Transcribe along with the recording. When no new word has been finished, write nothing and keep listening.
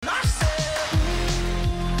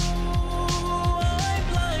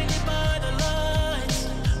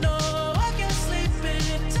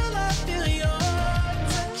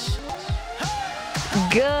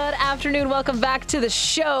afternoon. Welcome back to the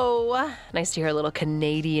show. Nice to hear a little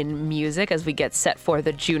Canadian music as we get set for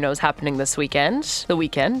the Junos happening this weekend. The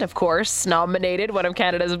Weeknd, of course, nominated, one of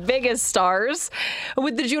Canada's biggest stars.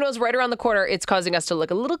 With the Junos right around the corner, it's causing us to look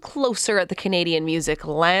a little closer at the Canadian music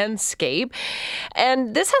landscape.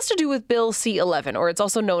 And this has to do with Bill C-11, or it's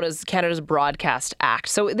also known as Canada's Broadcast Act.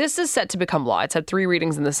 So this is set to become law. It's had 3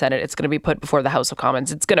 readings in the Senate. It's going to be put before the House of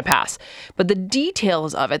Commons. It's going to pass. But the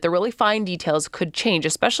details of it, the really fine details, could change,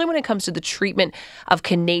 especially when it comes to the treatment of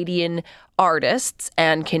Canadian artists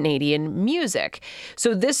and Canadian music.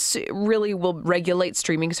 So this really will regulate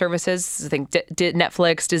streaming services. I think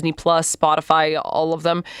Netflix, Disney Plus, Spotify, all of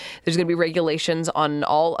them. There's going to be regulations on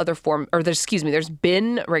all other there's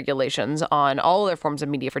been regulations on all other forms of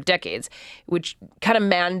media for decades, which kind of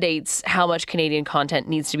mandates how much Canadian content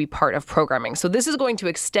needs to be part of programming. So this is going to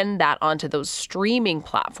extend that onto those streaming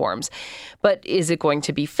platforms. But is it going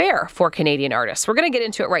to be fair for Canadian artists? We're going to get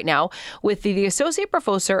into it right now with the Associate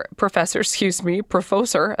Professor,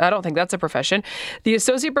 I don't think that's a profession, the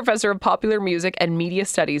Associate Professor of Popular Music and Media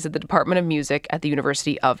Studies at the Department of Music at the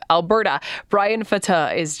University of Alberta. Brian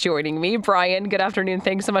Fauteux is joining me. Brian, good afternoon.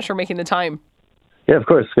 Thanks so much for making the time. Yeah, of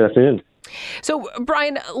course. Good afternoon. So,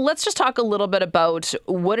 Brian, let's just talk a little bit about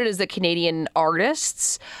what it is that Canadian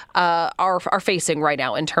artists are facing right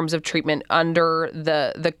now in terms of treatment under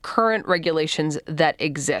the current regulations that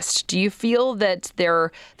exist. Do you feel that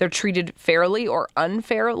they're treated fairly or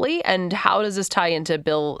unfairly? And how does this tie into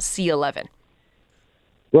Bill C-11?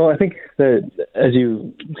 Well, I think that, as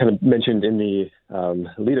you kind of mentioned in the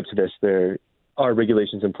lead up to this, there are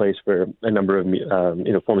regulations in place for a number of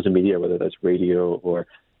forms of media, whether that's radio or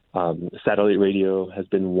satellite radio has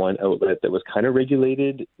been one outlet that was kind of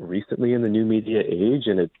regulated recently in the new media age,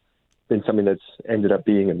 and it's been something that's ended up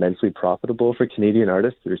being immensely profitable for Canadian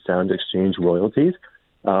artists through sound exchange royalties.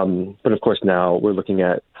 But of course, now we're looking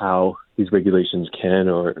at how these regulations can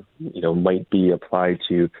or might be applied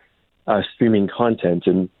to streaming content.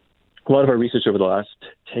 And a lot of our research over the last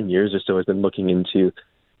 10 years or so has been looking into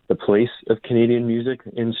the place of Canadian music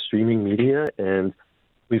in streaming media, and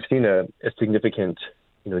we've seen a significant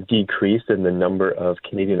decrease in the number of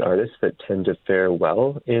Canadian artists that tend to fare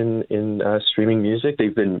well in streaming music.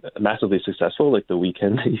 They've been massively successful, like The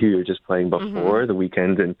Weeknd that you were just playing before. The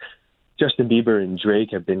Weeknd and Justin Bieber and Drake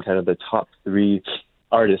have been kind of the top 3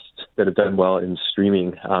 artists that have done well in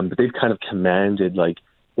streaming. But they've kind of commanded like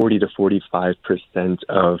 40 to 45%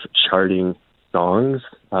 of charting songs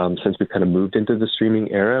since we've kind of moved into the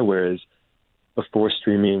streaming era, whereas before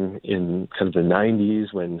streaming in kind of the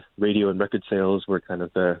 90s, when radio and record sales were kind of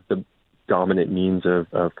the dominant means of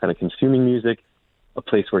kind of consuming music, a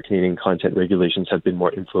place where Canadian content regulations have been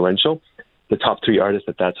more influential. The top 3 artists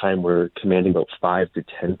at that time were commanding about 5 to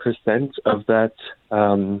 10% of that,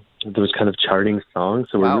 those kind of charting songs.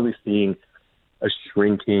 So we're really seeing a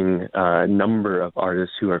shrinking number of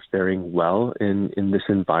artists who are faring well in this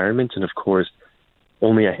environment. And of course,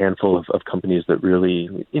 only a handful of companies that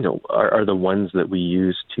really, are the ones that we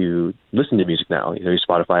use to listen to music now.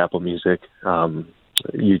 Spotify, Apple Music,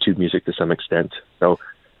 YouTube Music to some extent. So,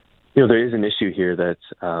 there is an issue here that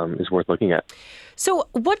is worth looking at. So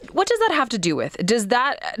what does that have to do with? Does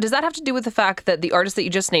that have to do with the fact that the artists that you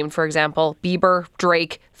just named, for example, Bieber,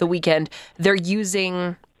 Drake, The Weeknd, they're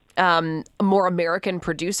using more American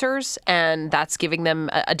producers, and that's giving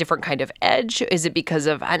them a different kind of edge? Is it because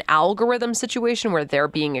of an algorithm situation where they're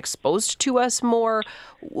being exposed to us more?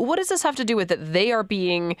 What does this have to do with that they are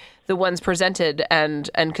being the ones presented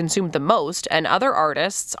and consumed the most, and other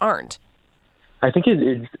artists aren't? I think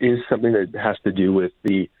it is something that has to do with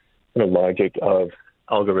the logic of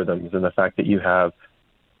algorithms and the fact that you have,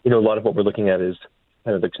 a lot of what we're looking at is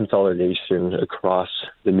kind of the consolidation across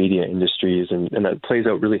the media industries, and that plays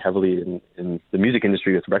out really heavily in the music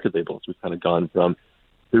industry with record labels. We've kind of gone from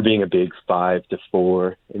there being a big 5 to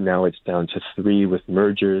 4, and now it's down to 3 with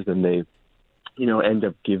mergers, and they, end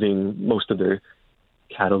up giving most of their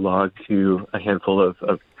catalog to a handful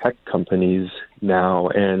of tech companies now.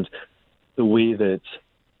 And the way that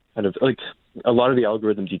kind of like a lot of the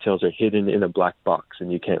algorithm details are hidden in a black box,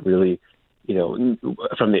 and you can't really,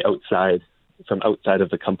 from outside of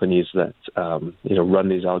the companies that, run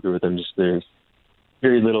these algorithms, there's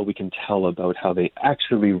very little we can tell about how they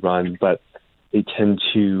actually run, but they tend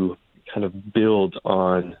to kind of build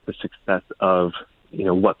on the success of,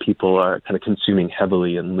 what people are kind of consuming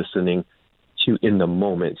heavily and listening to in the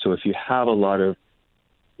moment. So if you have a lot of,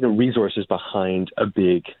 resources behind a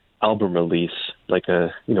big album release, like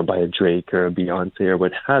by a Drake or a Beyonce or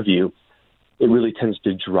what have you, it really tends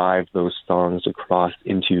to drive those songs across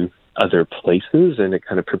into other places, and it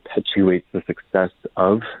kind of perpetuates the success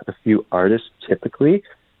of a few artists typically.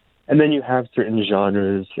 And then you have certain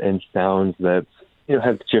genres and sounds that,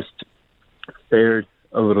 have just fared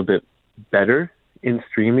a little bit better in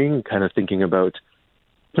streaming, kind of thinking about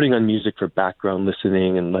putting on music for background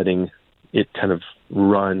listening and letting it kind of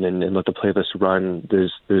run and let the playlist run.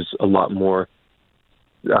 There's a lot more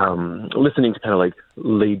listening to kind of like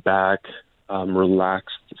laid back,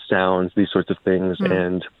 relaxed sounds, these sorts of things.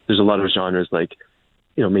 And there's a lot of genres like,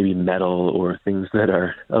 maybe metal or things that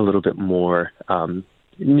are a little bit more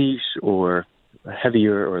niche or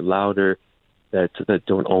heavier or louder that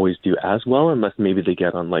don't always do as well unless maybe they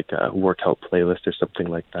get on like a workout playlist or something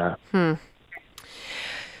like that.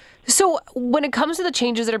 So when it comes to the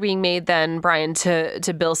changes that are being made then, Brian,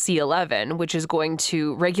 to Bill C-11, which is going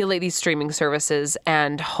to regulate these streaming services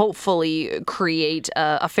and hopefully create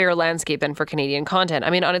a fair landscape then for Canadian content. I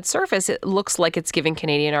mean, on its surface, it looks like it's giving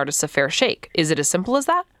Canadian artists a fair shake. Is it as simple as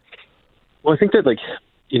that? Well, I think that,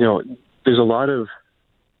 there's a lot of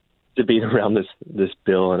debate around this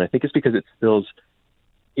bill, and I think it's because it spills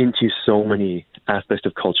into so many aspects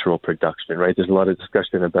of cultural production, right? There's a lot of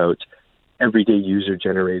discussion about everyday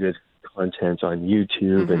user-generated content on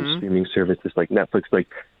YouTube and streaming services like Netflix. Like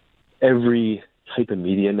every type of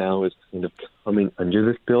media now is kind of coming under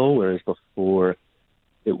this bill, whereas before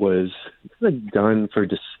it was kind of done for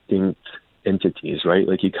distinct entities, right?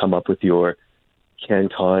 Like you come up with your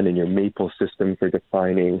CanCon and your Maple system for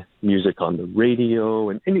defining music on the radio,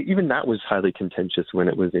 and even that was highly contentious when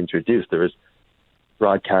it was introduced. There was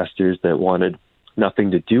broadcasters that wanted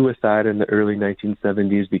nothing to do with that in the early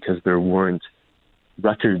 1970s because there weren't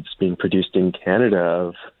records being produced in Canada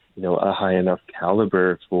of, a high enough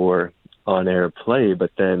caliber for on-air play.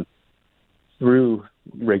 But then through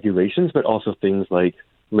regulations, but also things like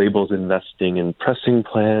labels investing in pressing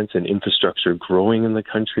plants and infrastructure growing in the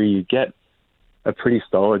country, you get a pretty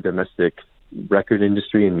solid domestic record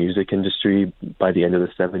industry and music industry by the end of the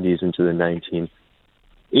 70s into the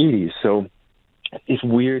 1980s. So it's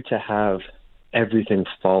weird to have everything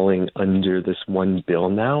falling under this one bill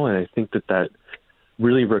now. And I think that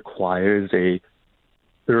really requires a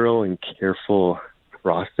thorough and careful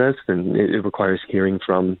process. And it requires hearing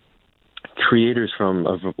from creators from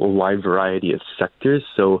a wide variety of sectors.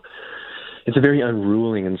 So it's a very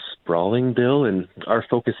unruly and sprawling bill. And our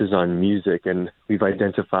focus is on music. And we've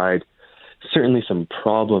identified certainly some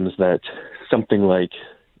problems that something like,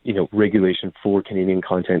 regulation for Canadian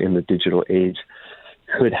content in the digital age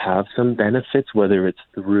could have some benefits, whether it's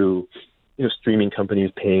through, streaming companies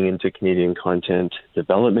paying into Canadian content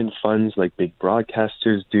development funds like big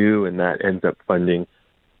broadcasters do, and that ends up funding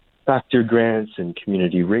factor grants and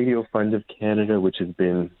Community Radio Fund of Canada, which has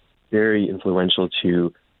been very influential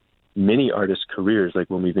to many artists' careers. Like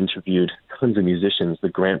when we've interviewed tons of musicians, the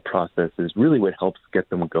grant process is really what helps get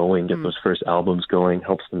them going, get those first albums going,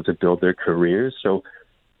 helps them to build their careers. So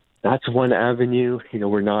that's one avenue.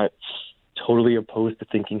 We're not totally opposed to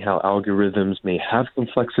thinking how algorithms may have some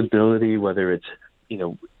flexibility, whether it's,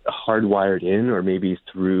 hardwired in or maybe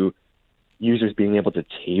through users being able to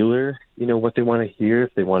tailor, what they want to hear.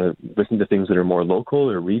 If they want to listen to things that are more local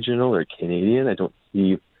or regional or Canadian, I don't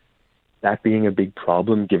see that being a big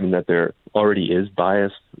problem, given that there already is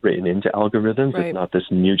bias written into algorithms. Right. It's not this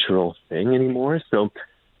neutral thing anymore. So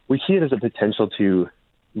we see it as a potential to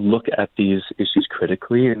look at these issues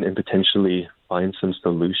critically and potentially find some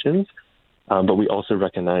solutions. But we also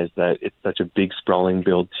recognize that it's such a big, sprawling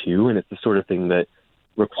bill, too, and it's the sort of thing that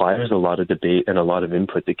requires a lot of debate and a lot of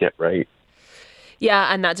input to get right.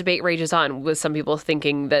 Yeah, and that debate rages on, with some people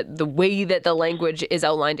thinking that the way that the language is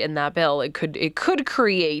outlined in that bill, it could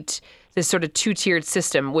create this sort of two-tiered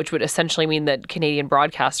system, which would essentially mean that Canadian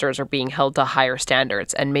broadcasters are being held to higher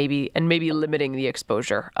standards and maybe limiting the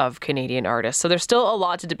exposure of Canadian artists. So there's still a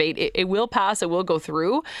lot to debate. It will pass, it will go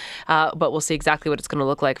through, but we'll see exactly what it's going to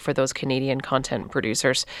look like for those Canadian content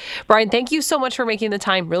producers. Brian, thank you so much for making the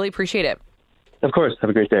time. Really appreciate it. Of course. Have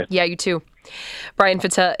a great day. Yeah, you too. Brian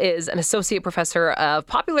Fauteux is an associate professor of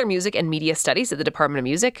popular music and media studies at the Department of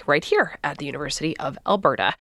Music right here at the University of Alberta.